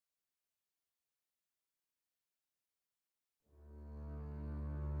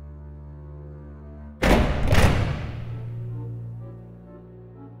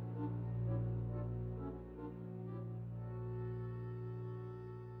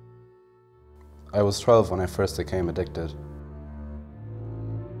I was 12 when I first became addicted.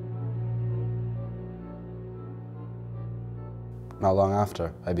 Not long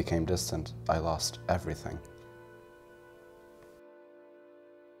after, I became distant. I lost everything.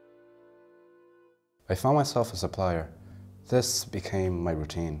 I found myself a supplier. This became my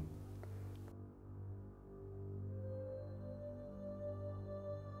routine.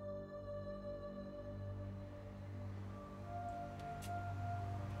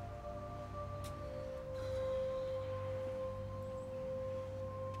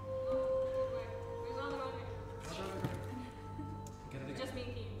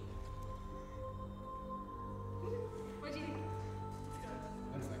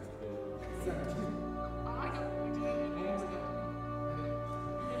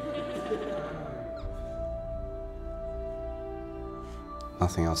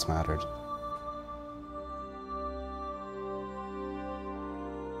 Nothing else mattered.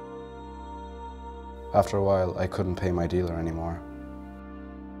 After a while, I couldn't pay my dealer anymore.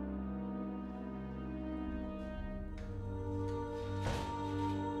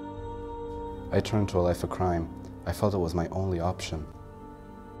 I turned to a life of crime. I felt it was my only option.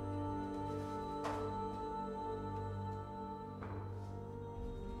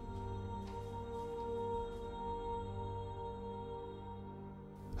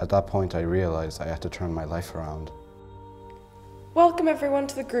 At that point, I realized I had to turn my life around. Welcome everyone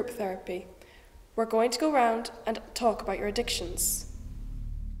to the group therapy. We're going to go round and talk about your addictions.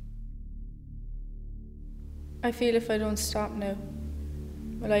 I feel if I don't stop now,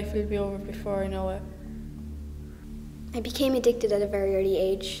 my life will be over before I know it. I became addicted at a very early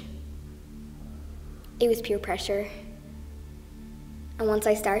age. It was peer pressure. And once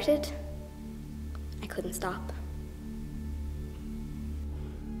I started, I couldn't stop.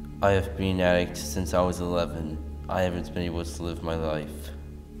 I have been an addict since I was 11. I haven't been able to live my life.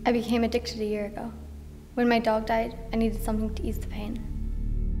 I became addicted a year ago. When my dog died, I needed something to ease the pain.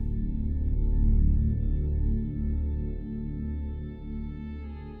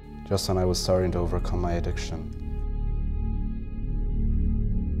 Just when I was starting to overcome my addiction,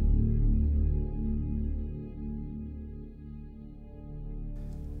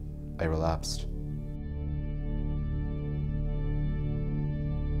 I relapsed.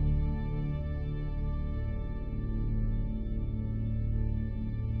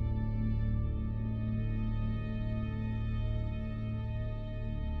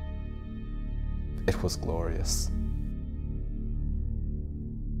 It was glorious.